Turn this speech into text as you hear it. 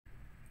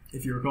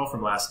if you recall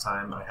from last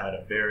time, I had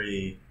a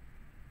very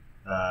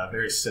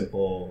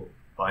simple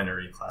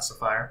binary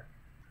classifier.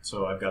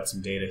 So I've got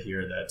some data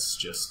here that's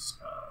just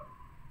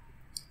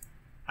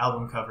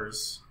album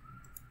covers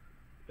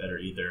that are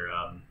either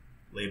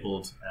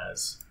labeled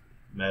as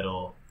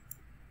metal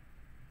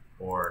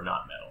or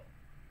not metal.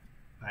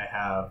 I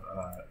have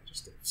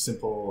just a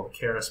simple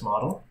Keras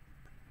model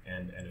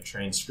and a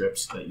train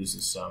script that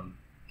uses some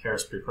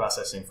Keras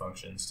preprocessing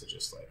functions to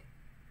just like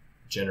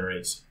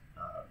generate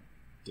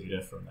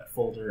data from that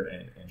folder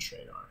and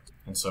train on it.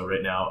 And so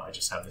right now I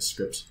just have this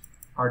script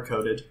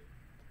hard-coded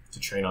to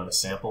train on the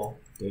sample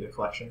data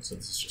collection. So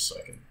this is just so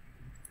I can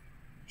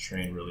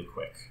train really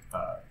quick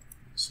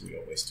so we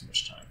don't waste too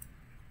much time.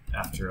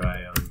 After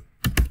I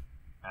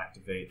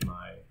activate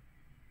my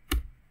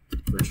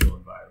virtual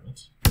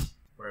environment,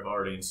 where I've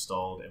already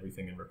installed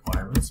everything in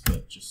requirements,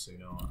 but just so you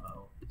know,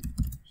 I'll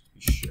just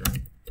be sure.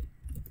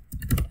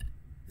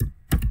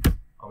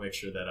 I'll make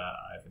sure that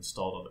I've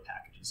installed all the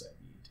packages I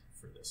need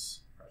for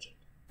this project.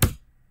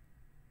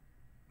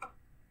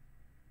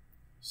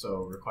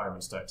 So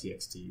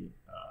requirements.txt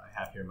I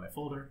have here in my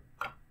folder,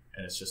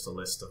 and it's just a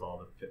list of all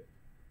the pip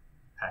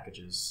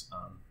packages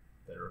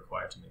that are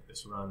required to make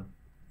this run.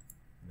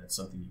 And that's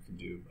something you can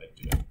do by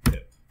doing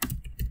pip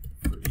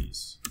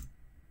freeze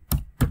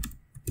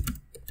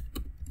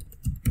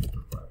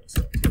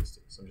requirements.txt.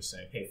 So I'm just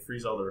saying, hey,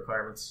 freeze all the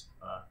requirements.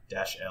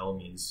 -L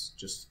means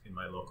just in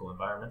my local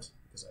environment,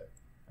 because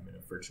I'm in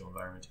a virtual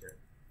environment here,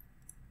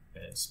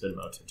 and spit them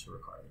out into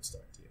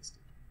requirements.txt.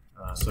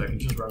 So I can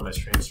just run my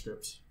train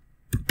script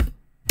to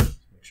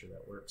make sure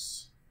that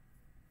works.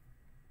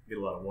 Get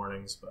a lot of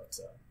warnings, but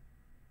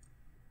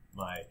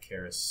my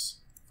Keras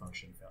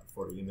function found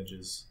 40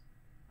 images.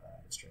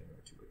 It's training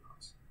over 2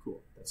 repods.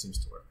 Cool, that seems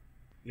to work.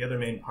 The other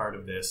main part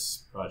of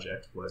this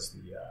project was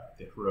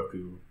the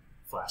Heroku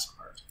Flask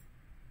part.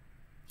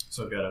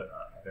 So I've got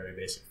a very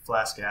basic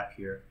Flask app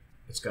here.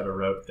 It's got a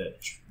route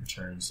that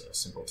returns a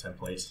simple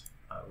template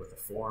with a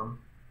form,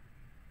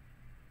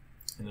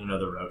 and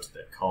another route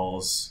that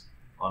calls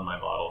on my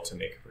model to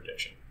make a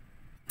prediction.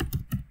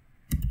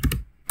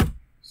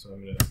 So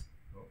I'm going to,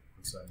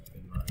 once I'm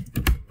in my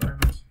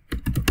environment,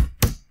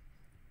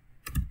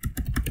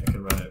 I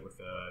can run it with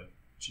a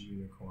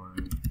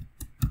G-unicorn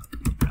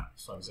app.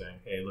 So I'm saying,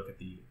 hey, look at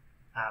the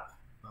app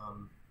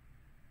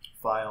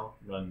file,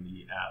 run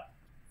the app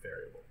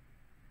variable.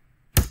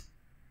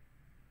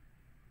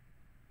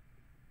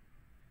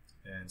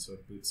 And so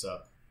it boots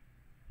up.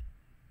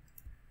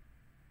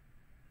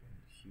 And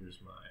here's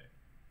my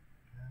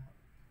app.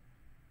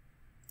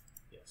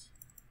 Yes.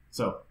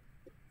 So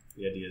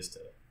the idea is to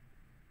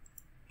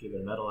give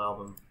it a metal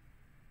album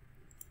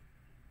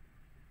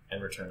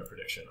and return a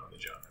prediction on the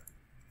genre.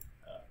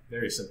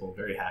 Very simple,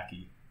 very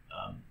hacky,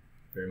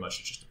 very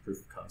much just a proof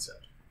of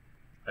concept.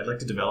 I'd like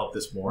to develop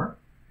this more,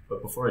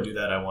 but before I do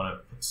that, I want to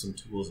put some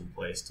tools in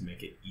place to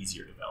make it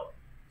easier to develop.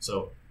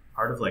 So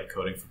part of like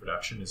coding for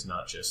production is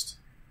not just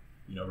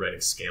writing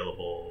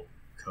scalable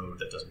code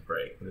that doesn't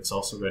break, but it's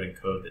also writing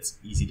code that's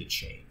easy to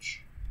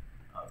change.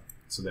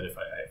 So that if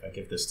I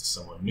give this to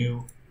someone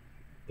new,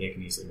 they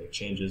can easily make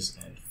changes,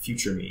 and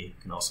future me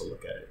can also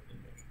look at it and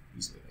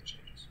easily make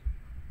changes.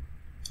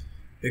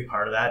 Big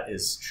part of that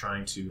is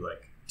trying to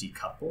like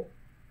decouple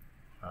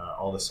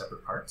all the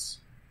separate parts.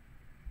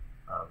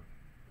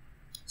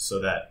 So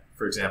that,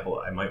 for example,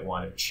 I might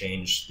want to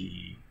change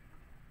the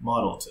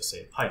model to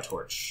say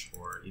PyTorch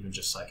or even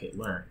just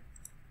scikit-learn.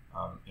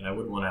 And I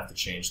wouldn't want to have to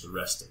change the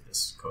rest of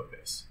this code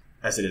base.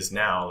 As it is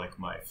now, like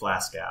my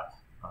Flask app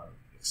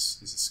is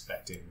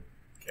expecting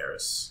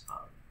Keras,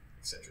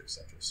 et cetera, et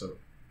cetera. So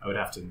I would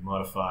have to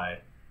modify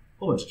a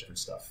whole bunch of different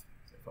stuff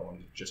if I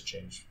wanted to just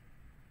change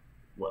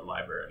what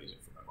library I'm using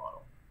for my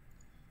model.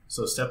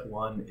 So step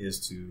one is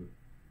to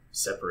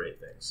separate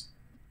things.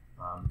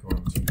 I'm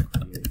going to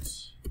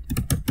create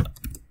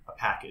a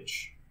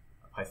package,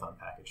 a Python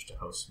package to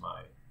host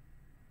my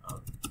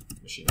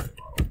machine learning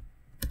model.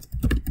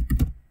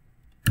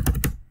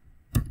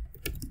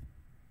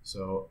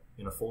 So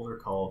in a folder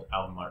called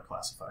album art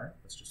classifier,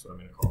 that's just what I'm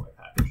going to call my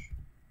package.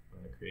 I'm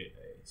going to create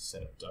a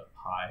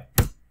setup.py.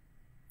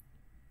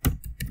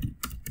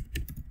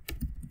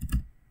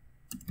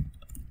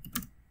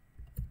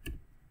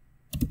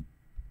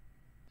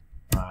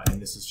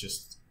 And this is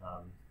just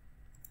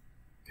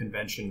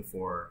convention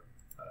for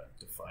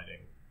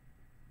defining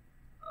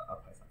a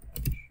Python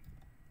package.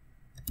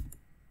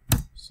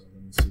 So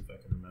let me see if I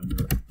can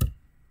remember.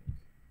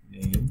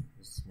 Name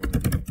is one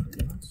of the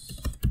arguments.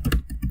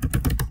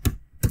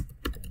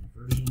 And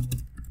version.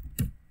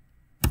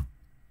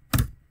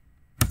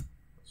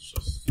 Let's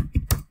just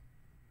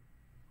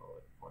call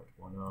it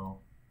 0.10.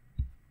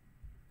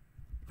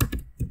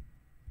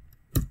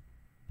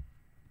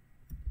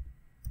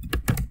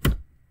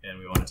 And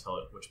we want to tell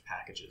it which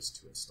packages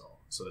to install.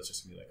 So that's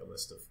just going to be like a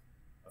list of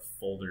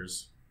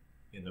folders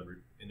in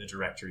the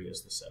directory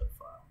as the setup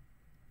file.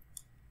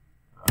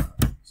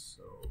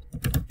 So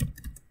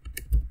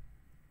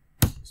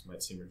this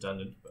might seem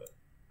redundant, but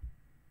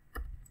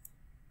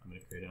I'm going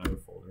to create another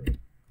folder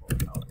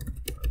called album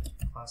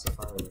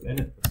classifier within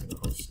it that's going to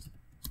host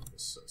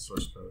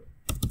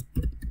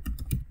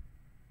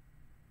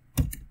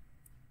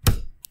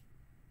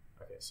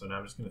So now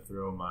I'm just going to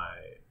throw my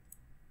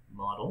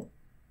model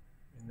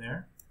in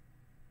there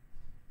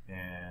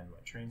and my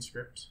train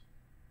script.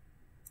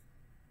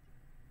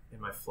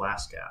 In my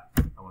Flask app,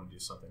 I want to do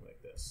something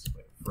like this,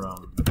 like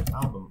from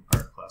album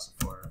art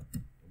classifier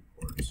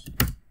import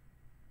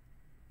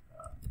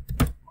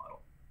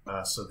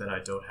model. So then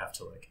I don't have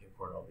to like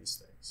import all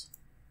these things.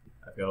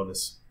 I've got all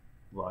this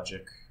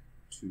logic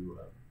to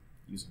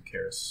using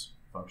Keras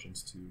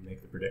functions to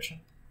make the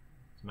prediction.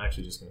 So I'm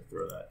actually just going to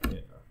throw that in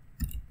a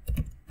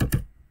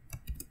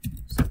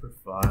separate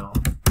file.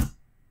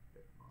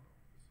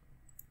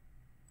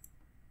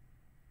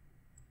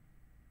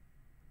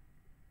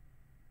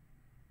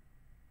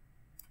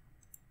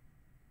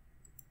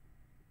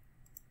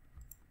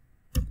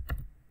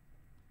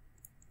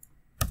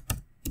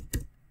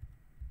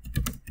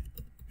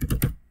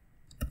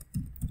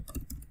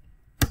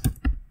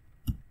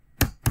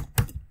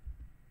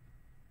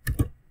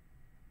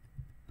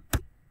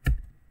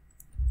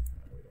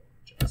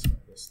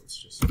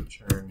 Let's just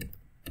return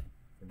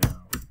for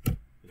now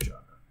the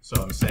genre.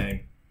 So I'm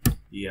saying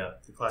the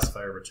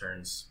classifier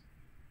returns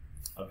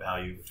a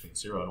value between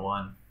 0 and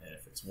 1, and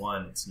if it's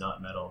 1, it's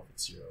not metal. If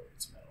it's 0,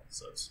 it's metal.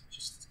 So it's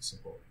just a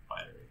simple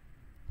binary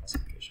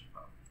classification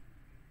problem.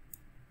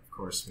 Of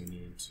course, we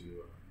need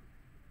to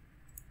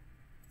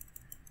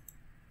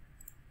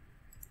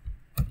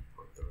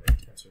import the right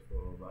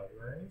TensorFlow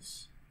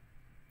libraries,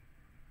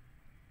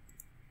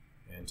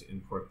 and to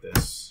import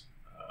this,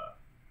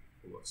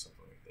 will look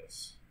something like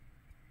this.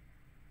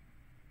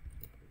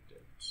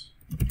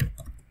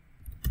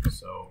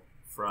 So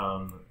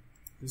from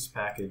this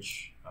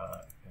package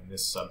and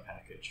this sub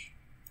package,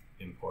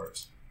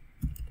 import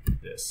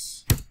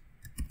this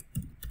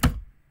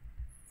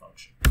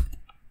function.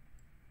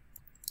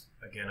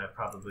 Again, I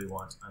probably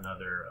want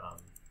another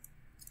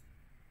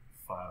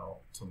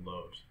file to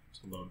load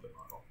the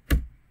model.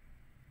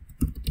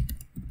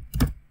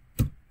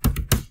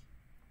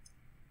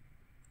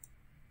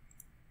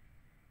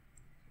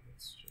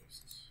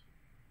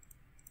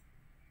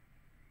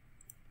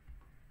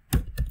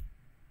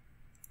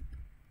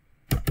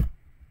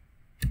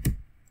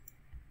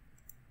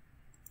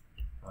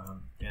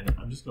 And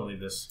I'm just going to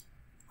leave this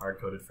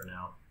hard-coded for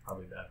now.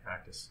 Probably bad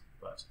practice,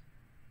 but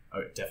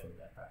definitely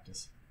bad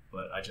practice.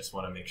 But I just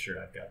want to make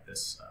sure I've got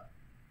this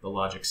the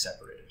logic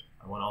separated.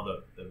 I want all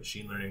the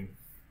machine learning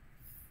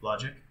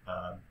logic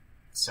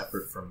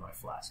separate from my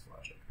Flask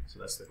logic. So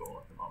that's the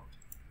goal at the moment.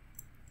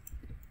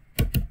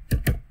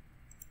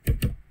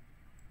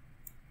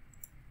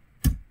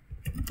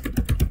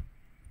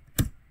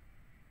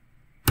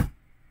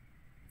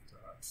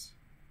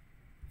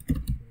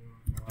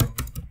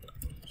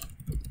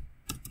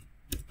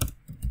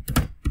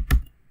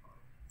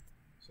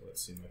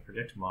 Let's see, my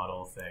predict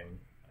model thing,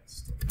 I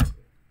still need to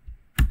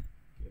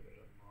give it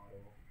a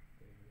model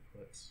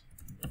input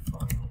in the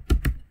file.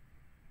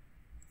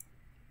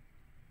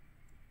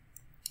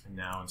 And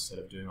now instead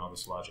of doing all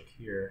this logic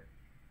here,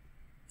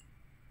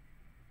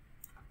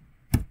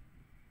 I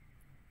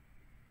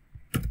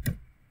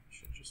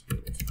should just be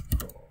able to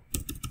call.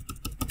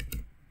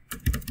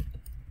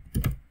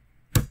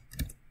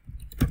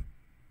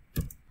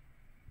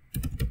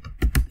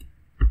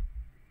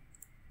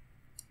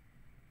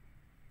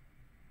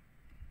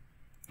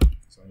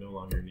 So I no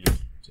longer need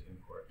to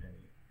import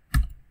any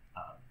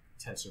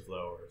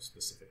TensorFlow or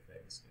specific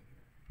things in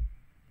here.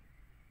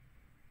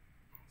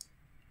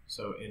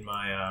 So in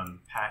my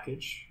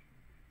package,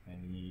 I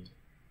need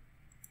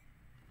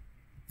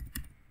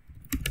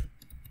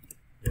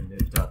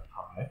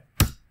init.py.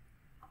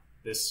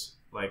 This,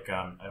 like,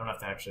 I don't have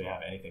to actually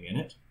have anything in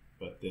it,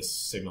 but this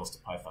signals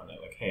to Python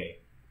that, like, hey,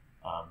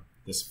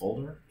 this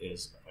folder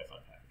is a Python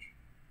package.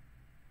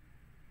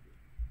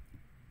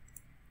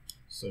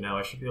 So now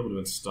I should be able to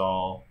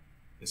install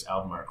this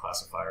album art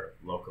classifier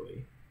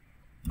locally.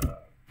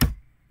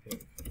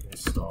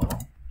 Install.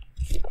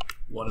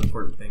 One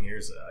important thing here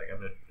is I'm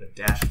going to put a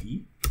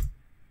 -e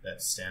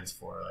that stands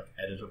for like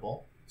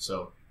editable.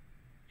 So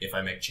if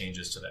I make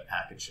changes to that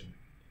package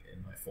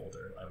in my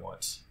folder, I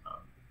want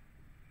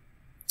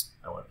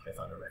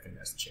Python to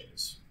recognize the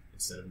changes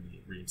instead of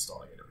me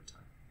reinstalling it every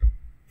time.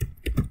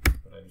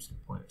 But I'm just going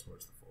to point it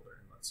towards the folder,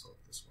 and let's hope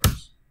this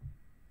works.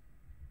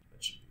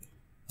 That should be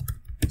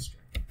a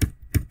string.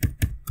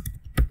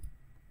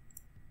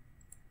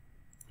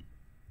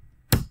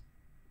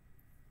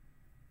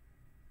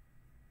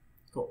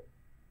 Cool.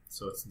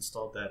 So it's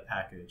installed that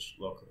package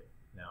locally.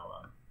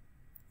 Now,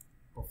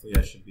 hopefully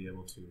I should be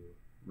able to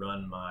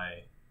run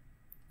my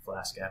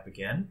Flask app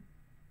again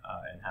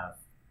and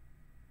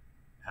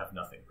have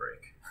nothing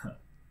break.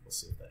 We'll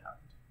see if that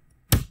happened.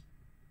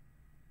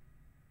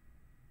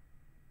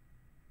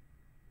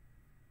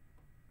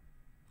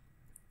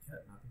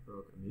 Yeah, nothing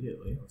broke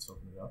immediately. Let's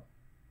open it up.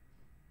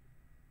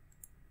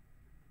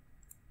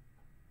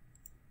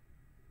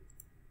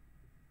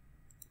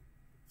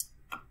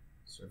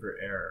 Server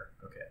error.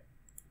 Okay.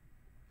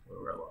 What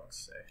do our logs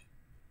say?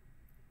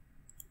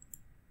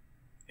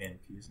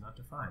 NP is not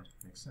defined.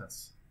 Makes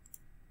sense.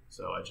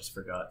 So I just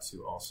forgot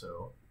to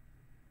also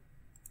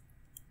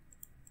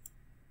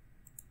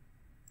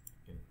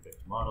input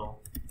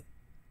model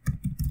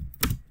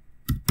to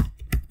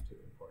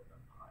import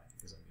NumPy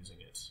because I'm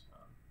using it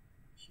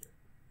here.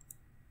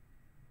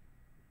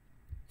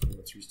 So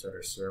let's restart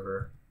our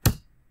server.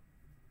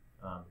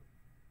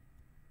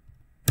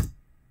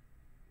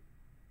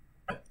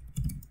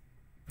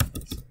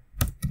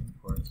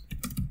 Import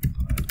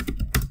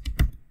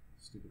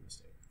stupid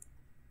mistake.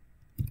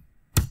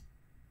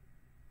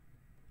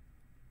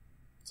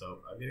 So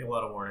I'm getting a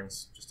lot of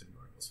warnings, just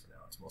ignoring this for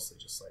now. It's mostly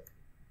just like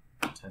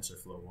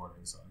TensorFlow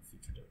warnings on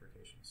future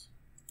deprecations.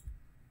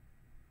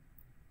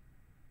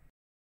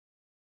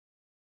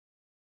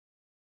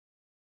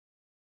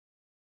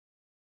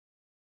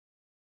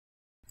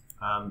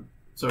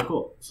 So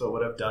cool. So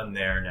what I've done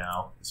there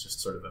now is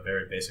just sort of a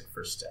very basic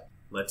first step.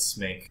 Let's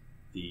make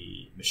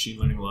the machine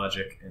learning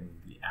logic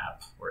and the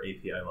app or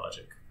API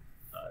logic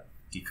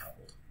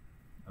decoupled.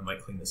 I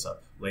might clean this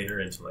up later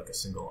into like a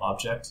single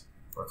object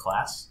or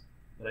class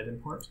that I'd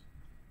import.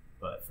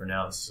 But for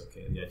now, this is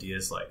okay. The idea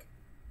is like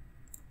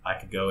I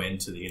could go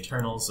into the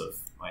internals of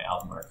my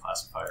Albemarle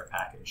classifier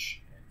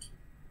package and,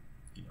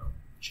 you know,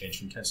 change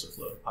from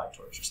TensorFlow to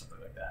PyTorch or something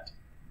like that.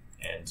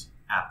 And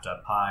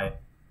app.py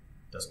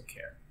doesn't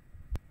care.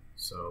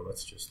 So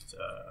let's just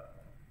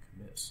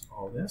commit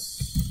all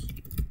this.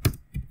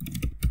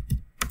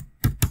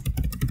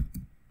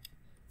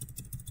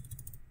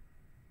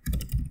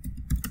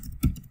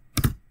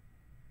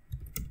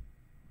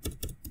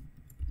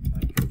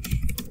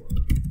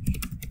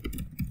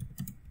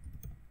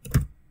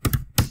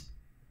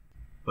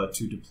 But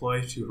to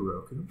deploy to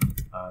Heroku,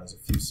 there's a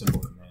few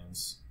simple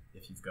commands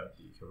if you've got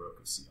the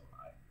Heroku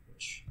CLI,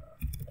 which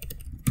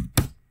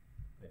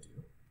I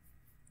do.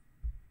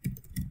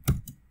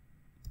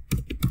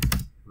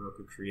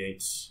 Heroku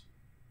creates,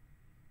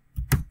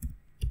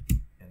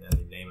 and then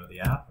the name of the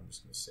app, I'm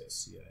just going to say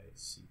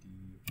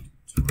CI/CD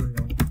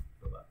tutorial,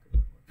 for lack of a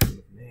more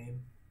creative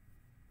name.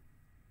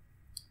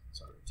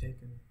 It's already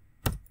taken.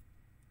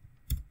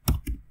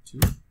 2.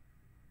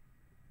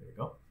 There you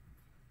go.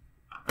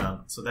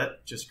 So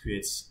that just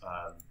creates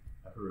a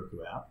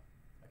Heroku app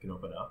I can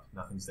open up.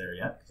 Nothing's there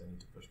yet because I need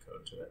to push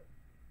code to it.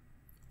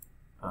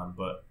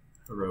 But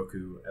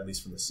Heroku, at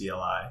least from the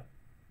CLI,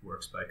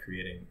 works by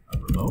creating a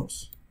remote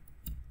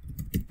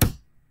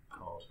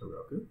called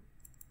Heroku,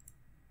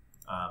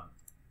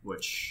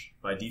 which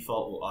by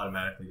default will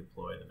automatically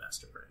deploy the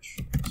master branch.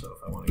 So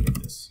if I want to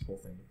get this whole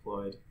thing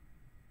deployed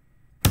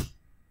to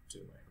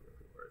my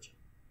Heroku origin.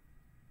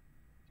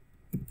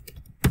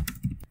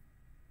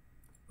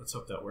 Let's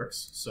hope that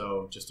works.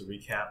 So just to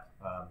recap,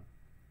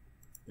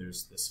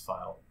 there's this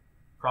file,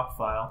 prop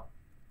file.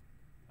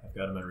 I've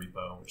got in my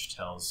repo, which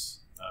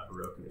tells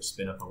Heroku to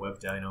spin up a web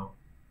dyno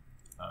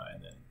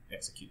and then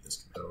execute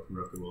this. So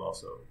Heroku will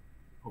also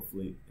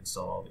hopefully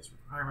install all these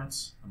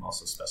requirements. I'm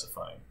also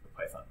specifying the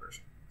Python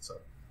version.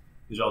 So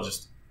these are all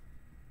just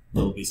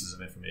little pieces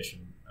of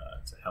information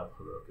to help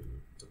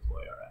Heroku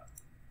deploy our app.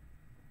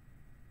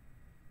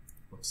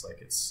 Looks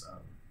like it's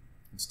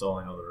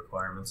installing all the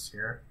requirements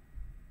here.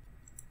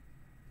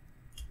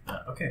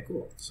 Okay,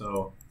 cool.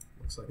 So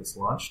looks like it's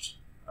launched.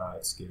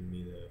 It's giving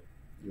me the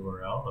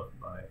URL of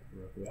my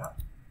Heroku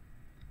app.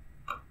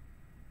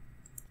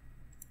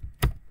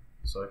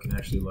 So I can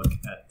actually look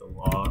at the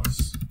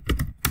logs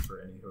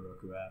for any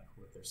Heroku app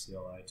with their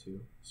CLI too.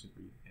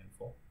 Super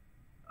handful.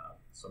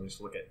 So I'm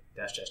just look at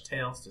 --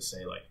 tails to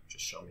say like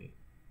just show me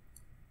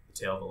the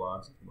tail of the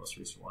logs, the most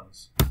recent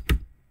ones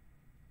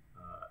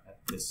at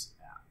this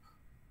app.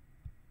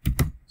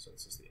 So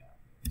this is the app.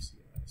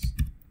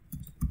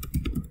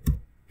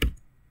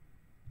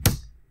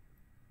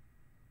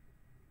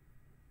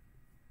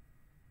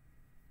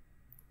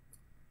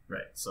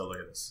 Right, so look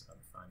at this.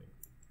 I'm finding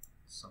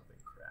something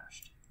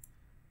crashed.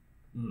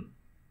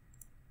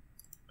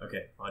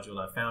 Okay, module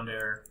not found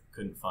error.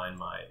 Couldn't find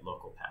my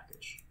local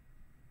package.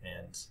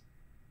 And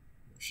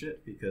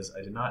shit, because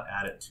I did not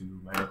add it to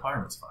my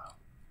requirements file.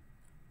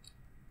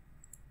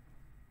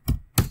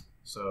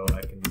 So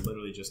I can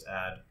literally just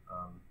add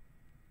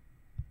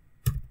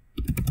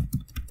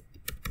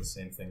the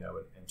same thing I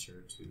would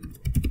enter to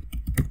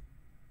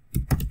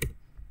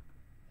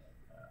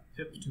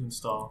pip to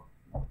install.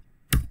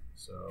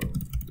 So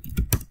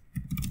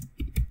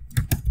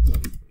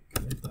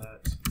commit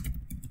that,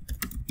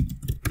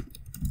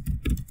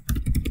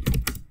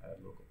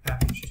 add local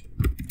package to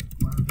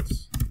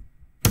requirements,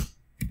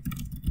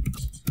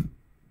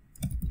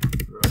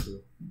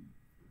 Heroku.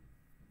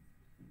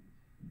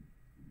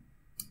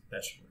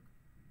 That should work.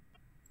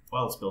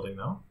 While it's building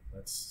though,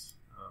 let's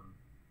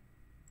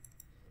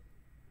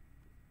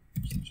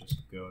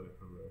just go to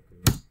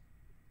Heroku.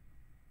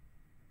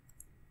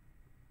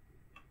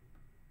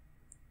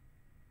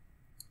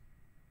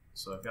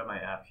 So I've got my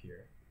app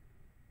here.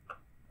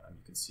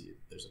 You can see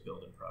there's a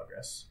build in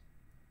progress.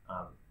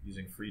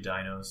 Using free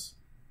dynos,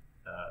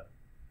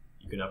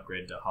 you can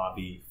upgrade to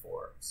Hobby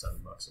for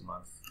 $7 a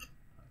month.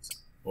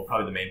 Well,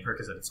 probably the main perk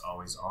is that it's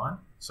always on.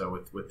 So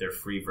with their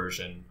free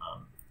version,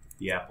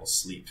 the app will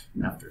sleep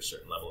after a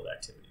certain level of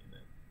activity and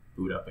then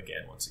boot up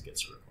again once it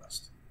gets a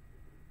request.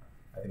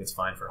 I think it's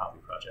fine for hobby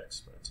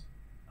projects, but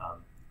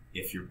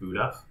if your boot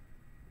up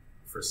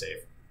for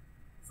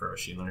a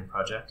machine learning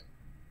project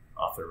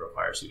often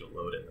requires you to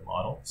load in the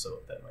model, so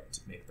that might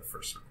make the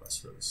first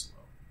request really slow.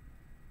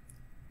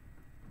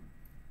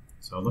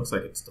 So it looks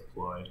like it's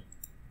deployed.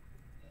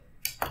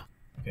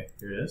 Okay,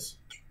 here it is.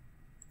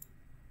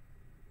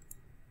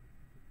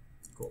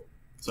 Cool.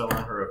 So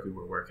on Heroku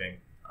we're working.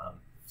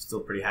 Still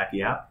pretty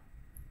hacky app.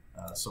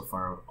 So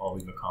far all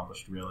we've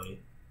accomplished really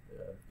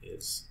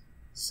is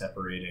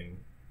separating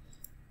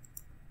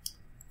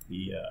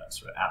the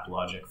sort of app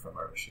logic from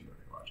our machine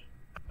learning logic.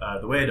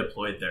 The way I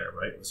deployed there,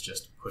 right, was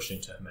just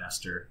pushing to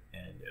master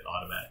and it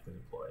automatically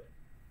deployed.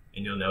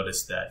 And you'll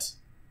notice that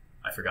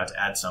I forgot to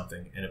add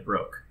something and it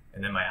broke,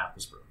 and then my app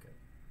was broken.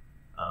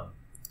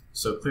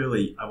 So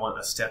clearly I want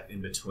a step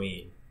in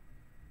between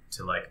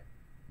to like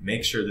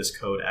make sure this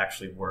code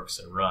actually works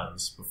and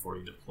runs before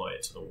you deploy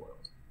it to the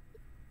world.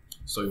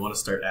 So we want to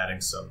start adding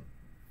some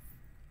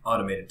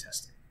automated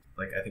testing.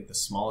 Like I think the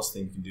smallest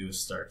thing you can do is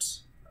start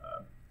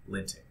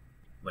linting,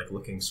 like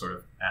looking sort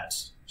of at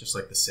just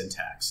like the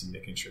syntax and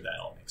making sure that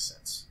all makes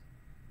sense.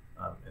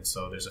 And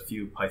so there's a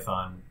few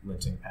Python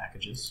linting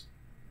packages.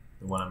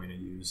 The one I'm going to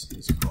use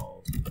is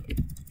called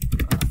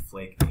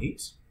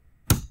Flake8.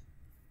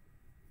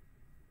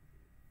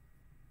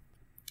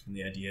 And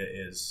the idea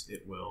is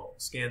it will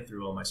scan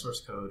through all my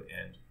source code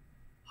and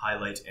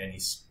highlight any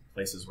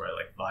places where I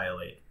like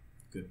violate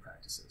good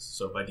practices.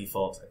 So by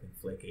default, I think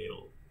Flake8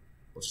 will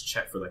just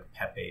check for like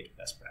PEP8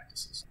 best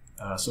practices.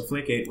 So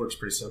Flake8 works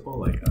pretty simple.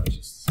 Like I'll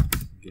just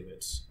give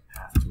it a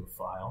path to a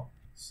file,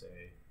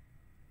 say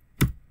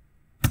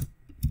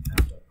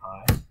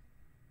app.py,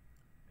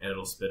 and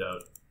it'll spit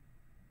out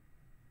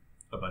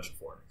a bunch of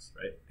warnings,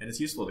 right? And it's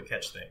useful to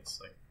catch things.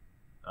 Like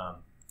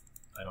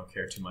I don't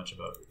care too much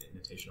about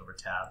indentation over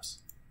tabs,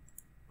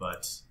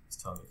 but it's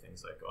telling me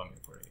things like, oh, I'm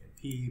importing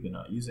NP but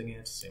not using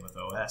it. Same with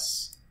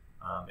OS.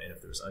 And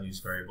if there's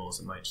unused variables,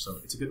 it might.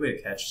 So it's a good way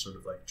to catch sort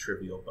of like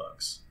trivial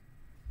bugs,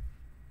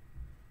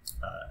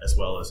 as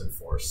well as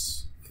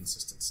enforce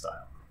consistent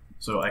style.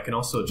 So I can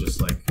also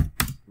just like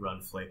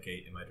run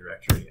Flake8 in my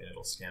directory, and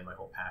it'll scan my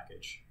whole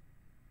package.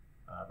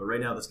 But right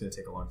now, that's going to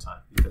take a long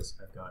time because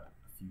I've got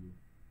a few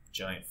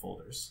giant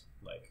folders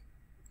like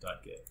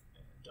 .git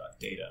and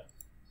 .data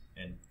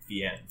and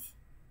venv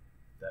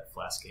that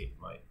Flask8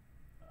 might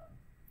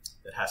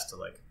that has to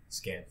like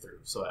scan through.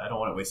 So I don't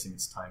want it wasting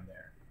its time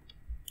there.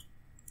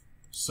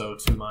 So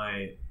to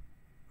my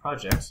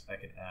project, I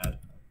can add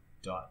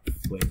a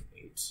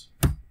 .flake8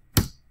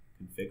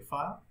 config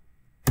file.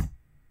 It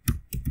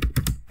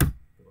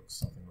looks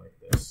something like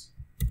this,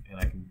 and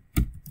I can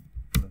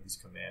run these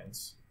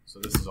commands. So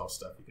this is all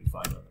stuff you can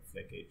find on the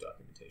Flake8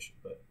 documentation,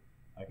 but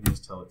I can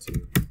just tell it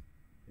to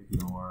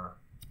ignore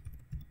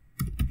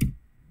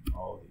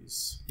all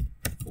these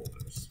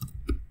folders.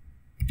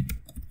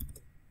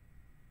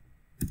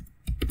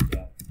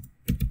 Yeah.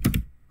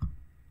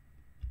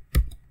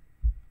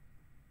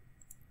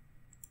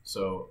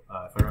 So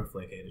if I run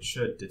Flake8, it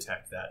should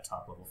detect that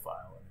top level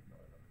file and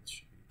ignore them. This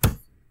should be a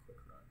quick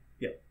run.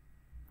 Yeah.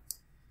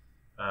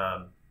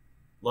 A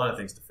lot of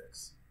things to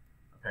fix,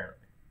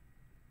 apparently.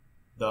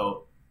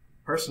 Though,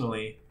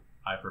 personally,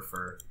 I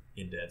prefer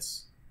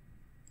indents.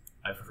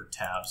 I prefer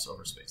tabs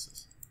over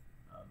spaces.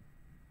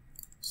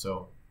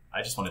 So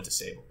I just want to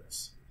disable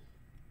this.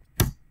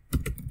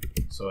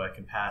 So I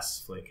can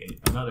pass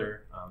Flake8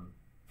 another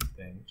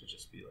thing to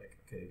just be like,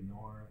 okay,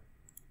 ignore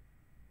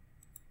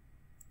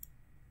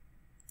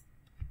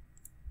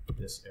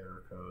this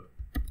error code.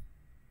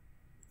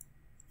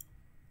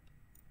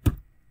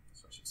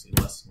 So I should see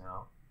less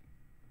now.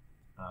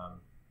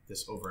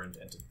 This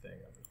over-indented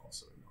thing I would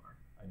also ignore.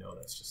 I know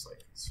that's just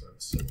like sort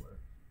of similar.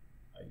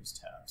 I use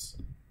tabs.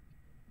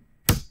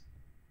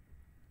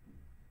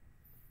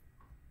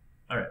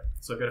 All right,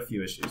 so I've got a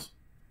few issues.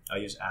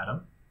 I'll use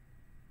Atom,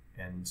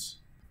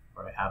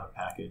 or I have a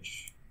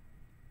package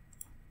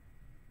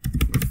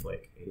with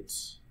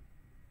Flake8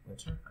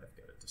 linter. I've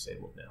got it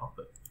disabled now,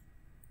 but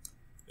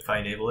if I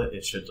enable it,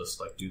 it should just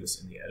like do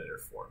this in the editor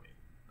for me.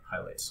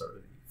 Highlight sort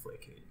of the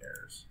Flake8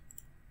 errors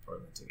or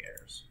linting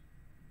errors.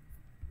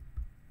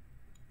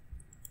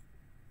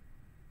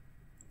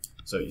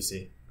 So you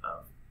see,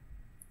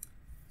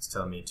 it's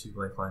telling me 2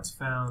 blank lines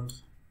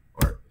found,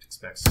 or it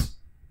expects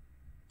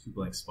 2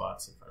 blank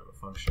spots in front of a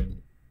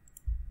function,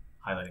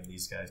 highlighting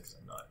these guys because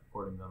I'm not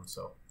importing them.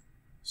 So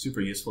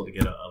super useful to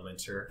get a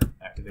linter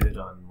activated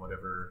on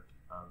whatever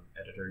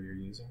editor you're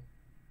using.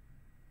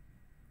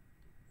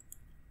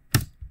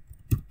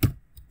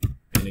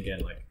 And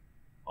again, like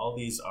all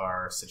these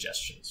are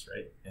suggestions,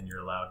 right? And you're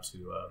allowed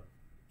to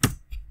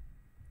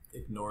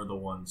ignore the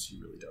ones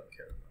you really don't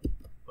care about.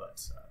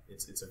 But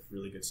it's a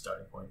really good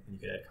starting point, and you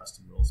can add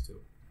custom rules too.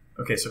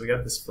 Okay, so we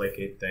got this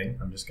Flake8 thing.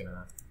 I'm just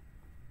gonna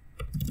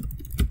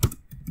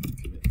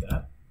commit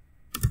that.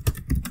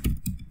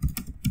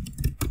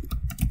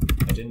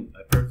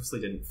 I purposely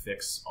didn't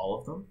fix all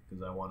of them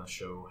because I want to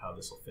show how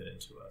this will fit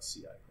into a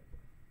CI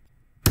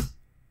pipeline.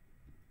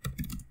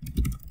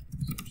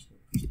 So I'm just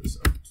gonna push this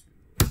up to.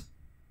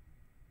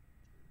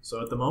 So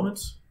at the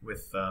moment,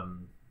 with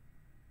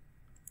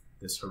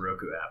this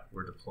Heroku app.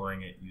 We're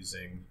deploying it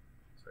using,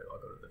 sorry, I'll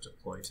go to the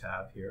deploy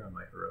tab here on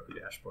my Heroku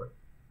dashboard.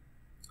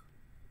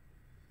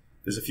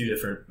 There's a few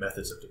different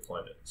methods of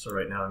deployment. So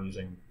right now I'm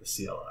using the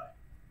CLI,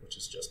 which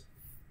is just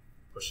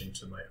pushing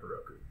to my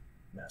Heroku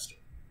master.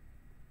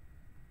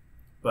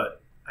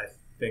 But I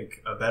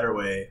think a better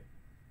way,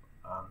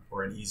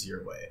 or an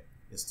easier way,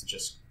 is to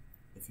just,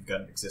 if you've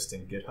got an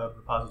existing GitHub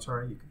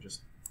repository, you can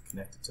just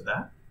connect it to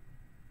that.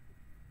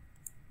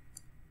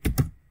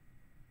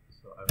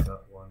 So I've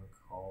got one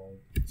called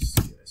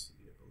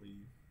CICD, I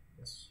believe.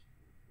 Yes.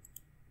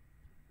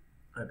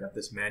 I've got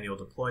this manual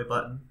deploy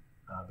button,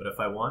 but if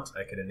I want,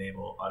 I could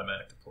enable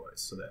automatic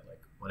deploys so that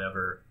like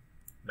whenever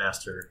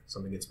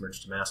something gets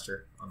merged to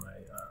master on my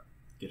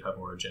GitHub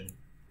origin,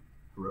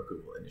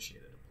 Heroku will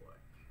initiate a deploy.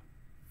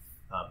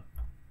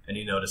 And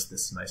you notice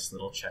this nice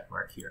little check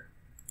mark here.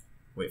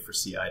 Wait for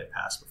CI to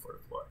pass before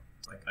deploy.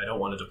 Like I don't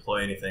want to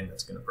deploy anything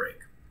that's going to break.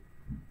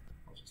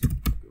 I'll just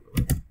Google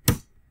it.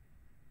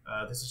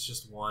 This is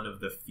just one of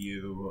the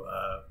few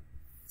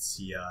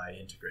CI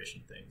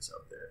integration things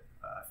out there.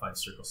 I find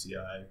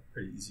circlceci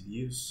pretty easy to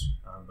use,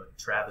 but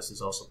Travis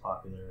is also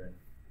popular, and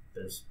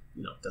there's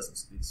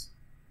dozens of these.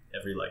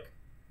 Every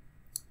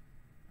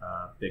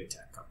big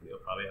tech company will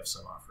probably have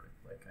some offering.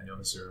 Like I know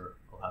Azure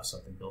will have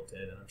something built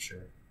in, and I'm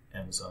sure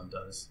Amazon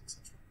does,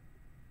 etc.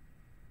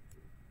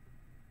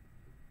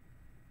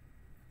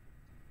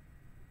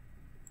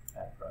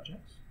 Add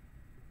projects.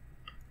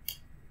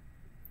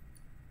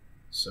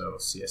 So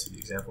CICD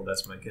example,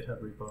 that's my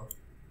GitHub repo.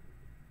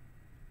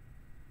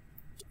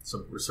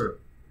 So we're sort of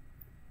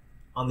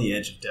on the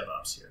edge of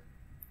DevOps here.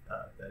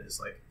 That is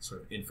like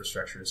sort of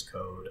infrastructure as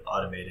code,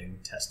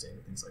 automating,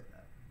 testing, things like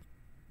that.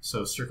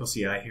 So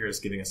circlceci here is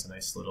giving us a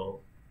nice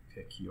little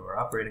pick your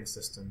operating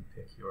system,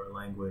 pick your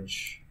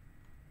language,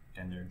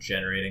 and they're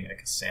generating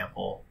like a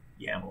sample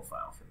YAML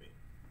file for me.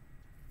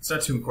 It's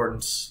not too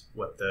important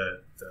what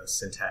the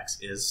syntax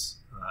is.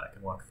 I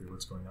can walk through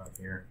what's going on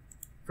here.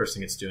 First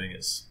thing it's doing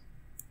is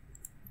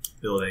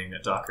building a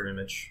Docker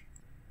image.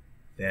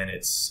 Then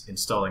it's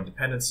installing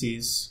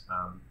dependencies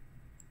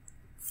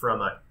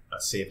from a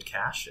saved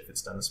cache, if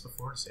it's done this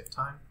before, to save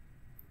time.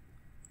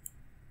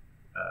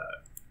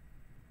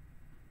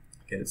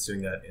 Again, it's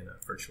doing that in a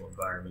virtual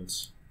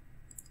environment,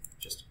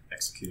 just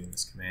executing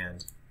this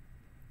command.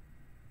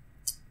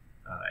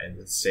 And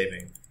it's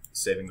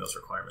saving those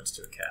requirements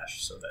to a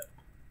cache so that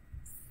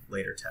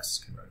later tests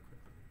can run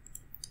quickly.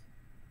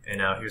 And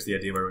now here's the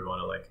idea where we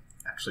want to like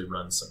actually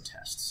run some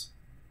tests.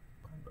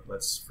 But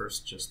let's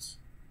first just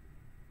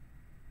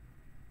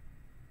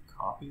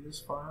copy this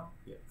file.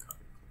 Yeah, copy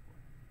the clipboard.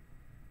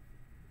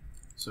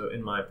 So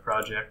in my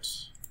project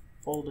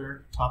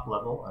folder, top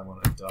level, I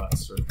want a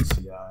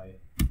 .circlci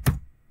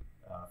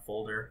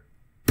folder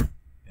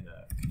and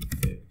a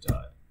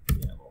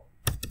config.yaml.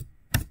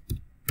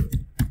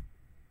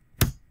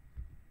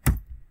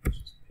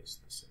 Just paste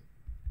this in.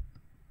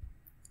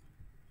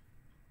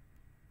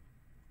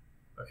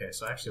 Okay,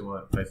 so I actually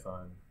want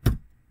Python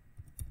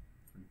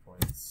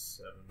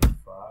 3.75,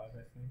 I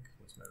think.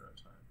 What's my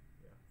runtime?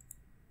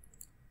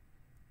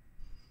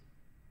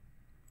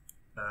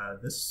 Yeah.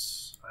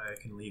 This I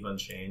can leave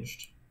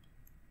unchanged.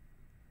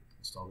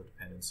 Install the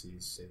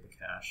dependencies, save the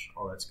cache,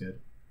 all that's good.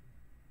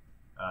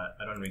 I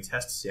don't have any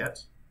tests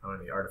yet. I don't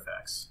have any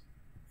artifacts.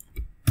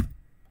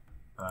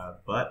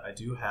 But I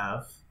do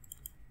have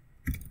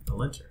a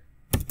linter.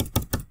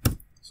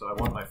 So I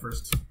want my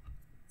first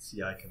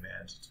CI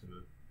command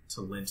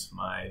to lint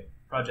my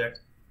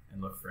project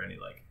and look for any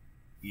like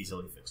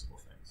easily fixable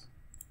things.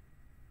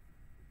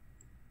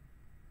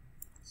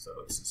 So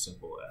it's as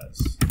simple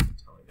as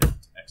telling it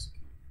to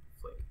execute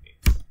flake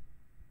 8.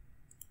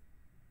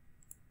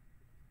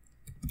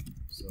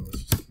 So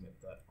let's just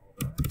commit that all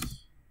that.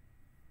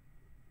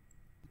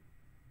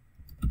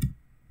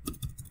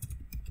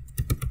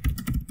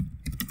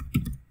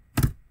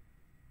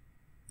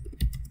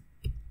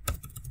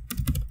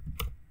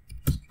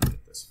 Just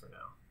commit this for now.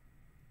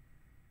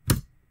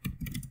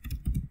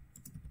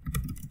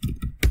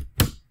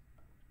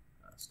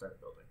 Start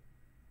building.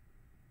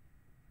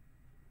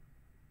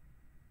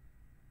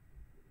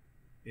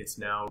 It's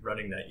now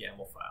running that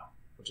YAML file,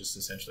 which is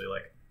essentially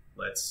like,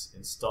 let's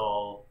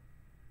install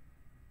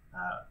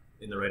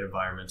in the right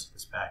environment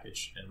this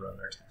package and run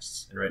our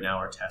tests. And right now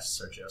our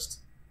tests are just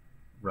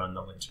run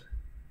the linter.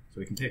 So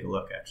we can take a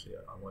look actually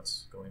on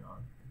what's going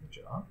on in the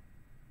job.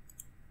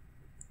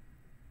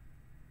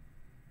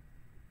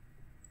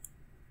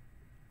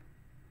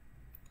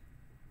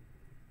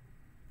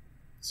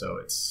 So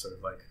it's sort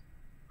of like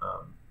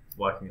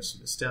walking us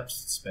through the steps,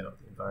 spin up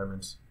the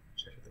environment,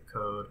 check out the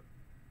code,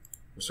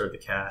 restore the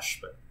cache,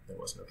 but there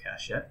was no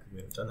cache yet because we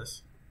haven't done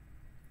this.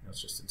 Now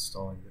it's just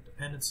installing the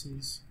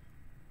dependencies,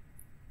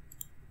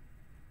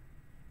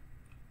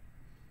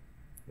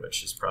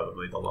 which is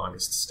probably the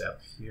longest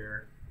step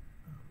here,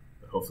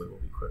 but hopefully will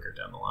be quicker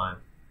down the line.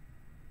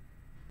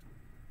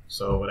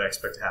 So what I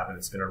expect to happen,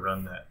 it's going to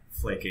run that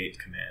flake 8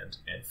 command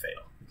and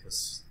fail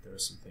because there are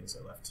some things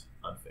I left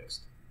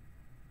unfixed.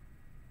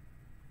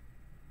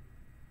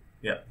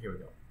 Yeah, here we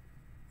go.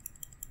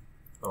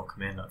 Oh,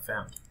 command not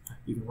found.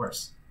 Even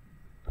worse.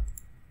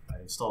 I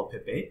installed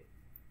pip8,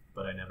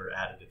 but I never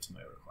added it to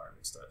my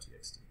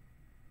requirements.txt.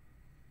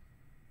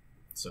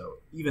 So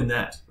even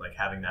that, like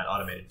having that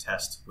automated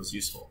test, was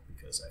useful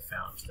because I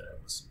found that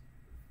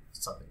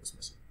something was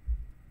missing.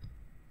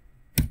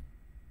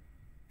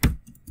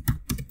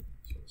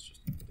 So let's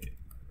just update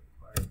my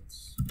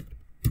requirements.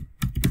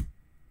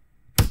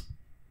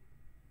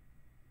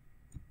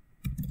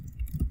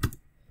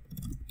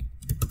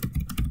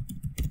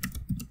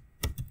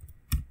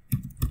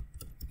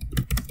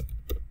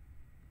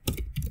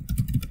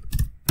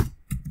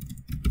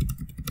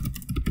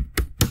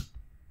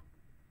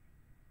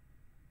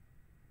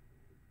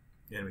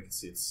 And we can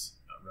see it's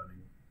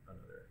running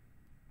another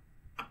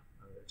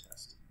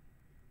test.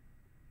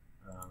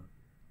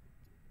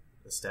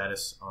 The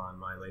status on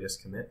my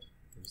latest commit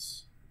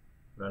is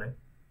running.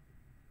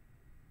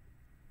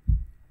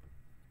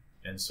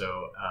 And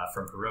so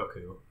from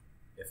Heroku,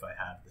 if I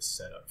have this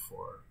set up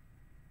for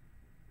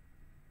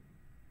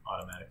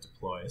automatic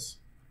deploys,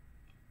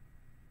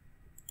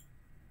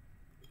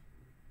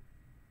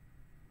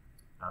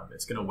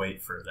 it's going to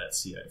wait for that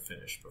CI to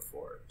finish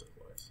before it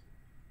deploys.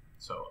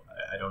 So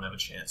I don't have a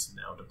chance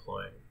now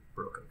deploying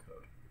broken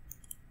code.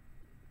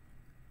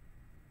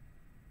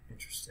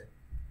 Interesting.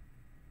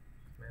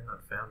 Command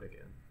not found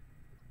again.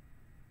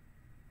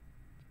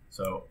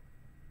 So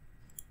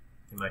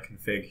in my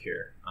config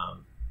here,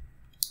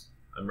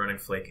 I'm running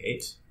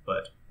flake8,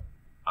 but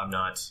I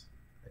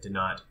did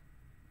not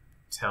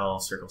tell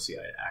circleci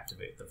to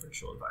activate the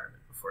virtual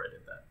environment before I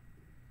did that.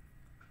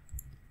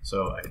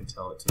 So I can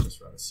tell it to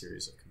just run a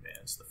series of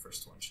commands. The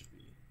first one should be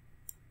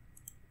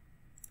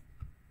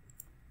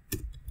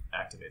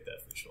activate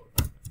that virtual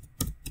environment.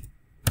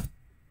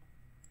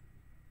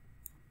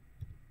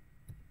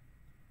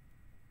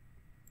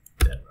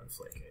 Then run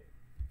flake8.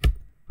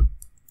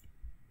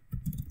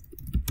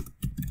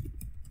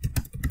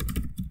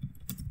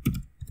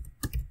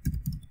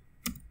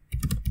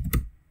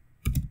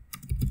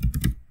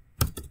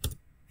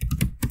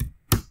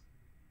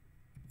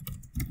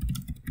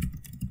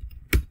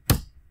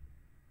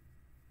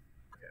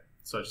 Okay,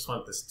 so I just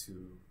want this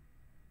to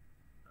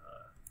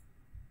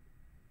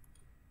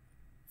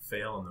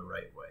fail in the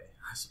right way,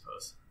 I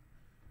suppose.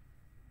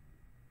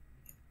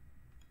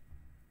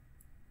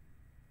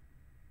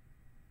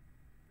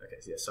 Okay,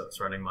 so yeah, so it's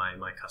running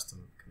my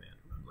custom command,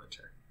 run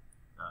linter.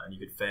 And you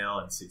could fail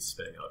and see it's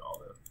spitting out all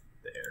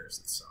the errors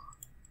it saw.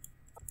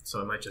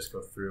 So I might just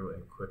go through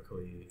and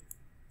quickly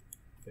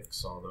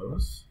fix all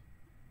those.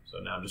 So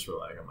now I'm just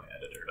relying on my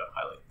editor to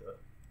highlight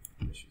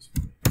the issues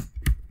for me.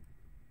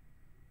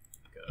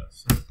 Got a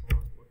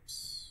semicolon,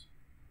 whoops.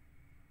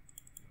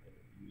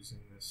 I'm using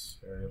this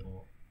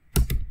variable.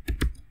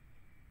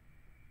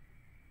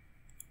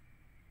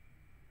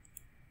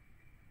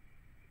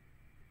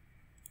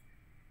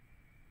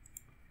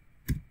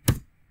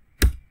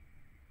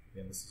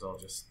 Again, this is all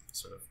just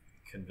sort of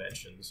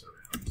conventions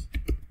around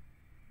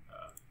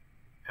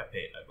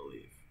pip8, I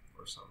believe,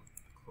 or some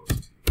close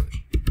to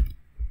version.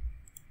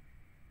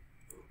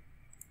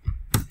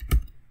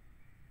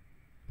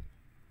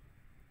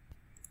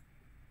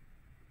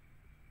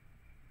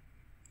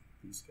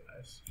 These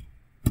guys.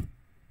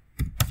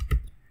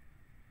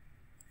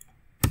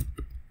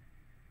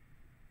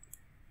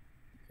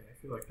 Okay, I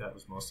feel like that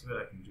was most of it.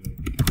 I can do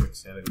a quick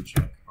sanity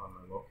check on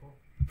my local.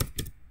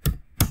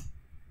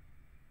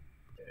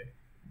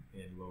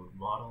 In load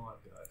model,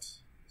 I've got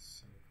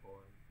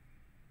semicolon.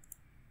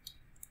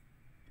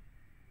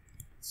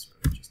 It's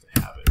sort of just a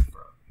habit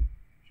from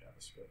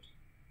JavaScript.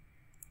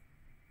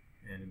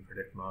 And in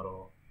predict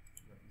model,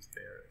 I'm going to use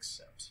bare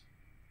except.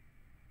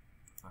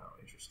 Oh,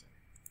 interesting.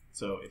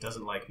 So it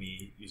doesn't like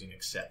me using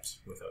except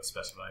without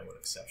specifying what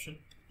exception.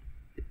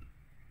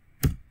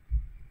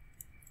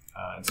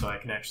 And so I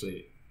can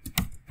actually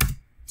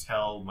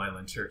tell my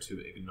linter to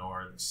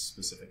ignore this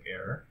specific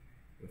error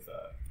with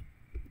a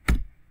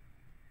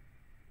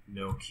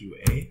no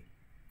QA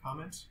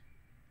comment,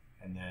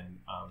 and then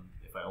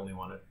if I only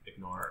want to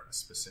ignore a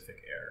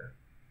specific error,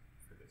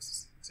 for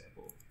this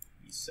example,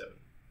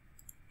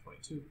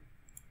 E722,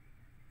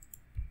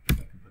 I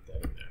can put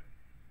that in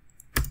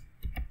there.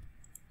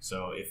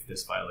 So if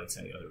this violates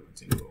any other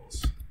linting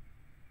rules,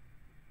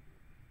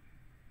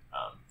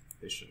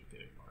 they shouldn't get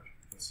ignored.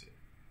 Let's see.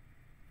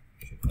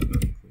 Should have a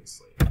clean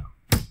slate now.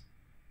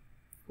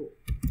 Cool.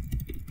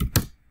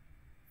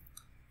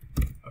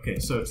 Okay,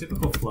 so a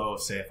typical flow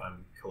of, say, if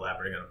I'm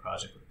collaborating on a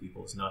project with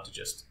people, is not to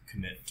just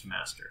commit to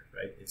master,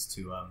 right? It's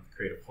to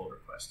create a pull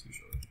request,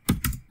 usually.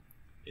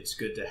 It's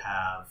good to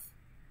have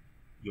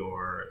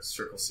your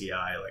circleci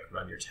like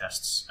run your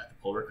tests at the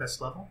pull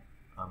request level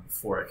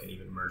before it can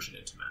even merge it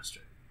into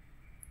master.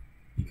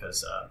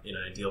 Because in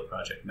an ideal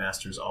project,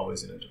 master is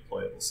always in a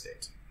deployable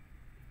state.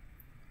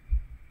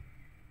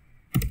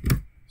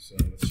 So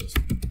let's just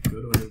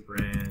go to a new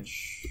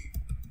branch,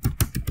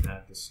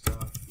 add the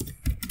stuff.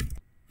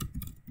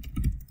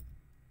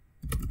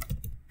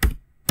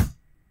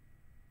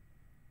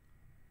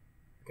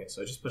 Okay,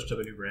 so I just pushed up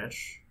a new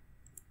branch.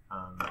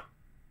 I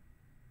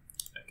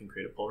can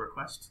create a pull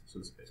request. So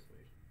this is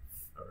basically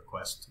a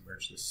request to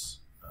merge this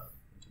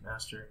into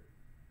master.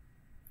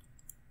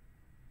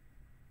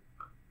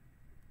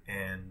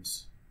 And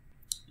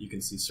you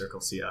can see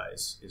cirlceci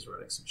is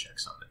running some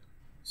checks on it.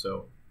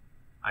 So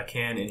I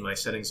can, in my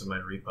settings of my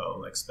repo,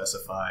 like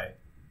specify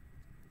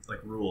like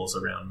rules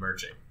around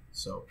merging.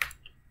 So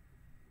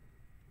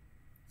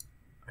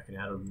I can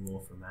add a rule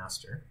for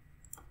master.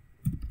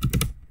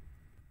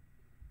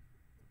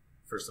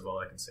 First of all,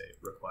 I can say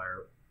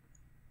require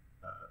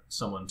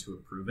someone to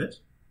approve it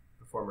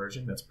before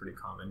merging. That's pretty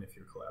common if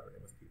you're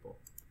collaborating with people.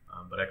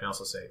 But I can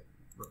also say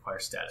require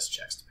status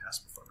checks to pass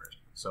before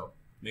merging. So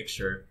make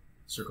sure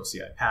cirlcci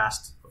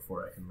passed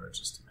before I can merge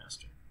this to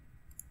master.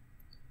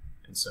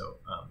 And so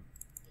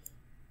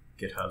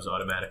GitHub's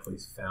automatically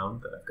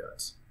found that I've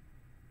got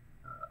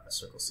a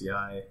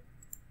cirlcci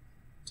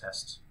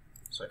test,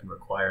 so I can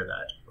require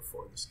that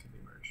before this can be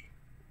merged.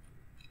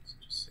 So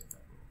just save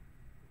that rule.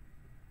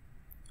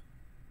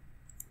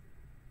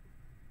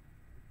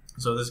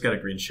 So this has got a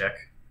green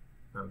check.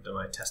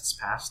 My test's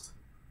passed,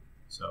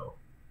 so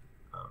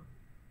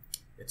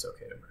it's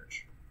okay to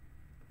merge.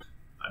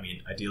 I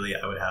mean, ideally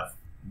I would have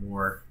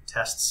more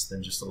tests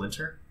than just a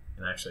linter,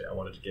 and actually I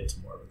wanted to get to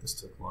more, but this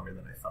took longer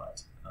than I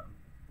thought,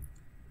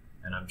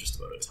 and I'm just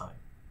about out of time.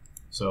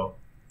 So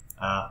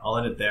I'll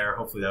end it there.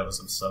 Hopefully that was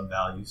of some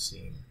value,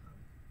 seeing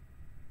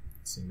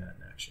that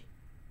in action.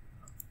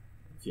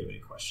 If you have any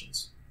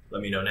questions,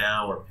 let me know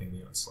now or ping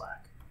me on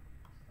Slack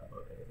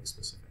about anything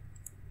specific.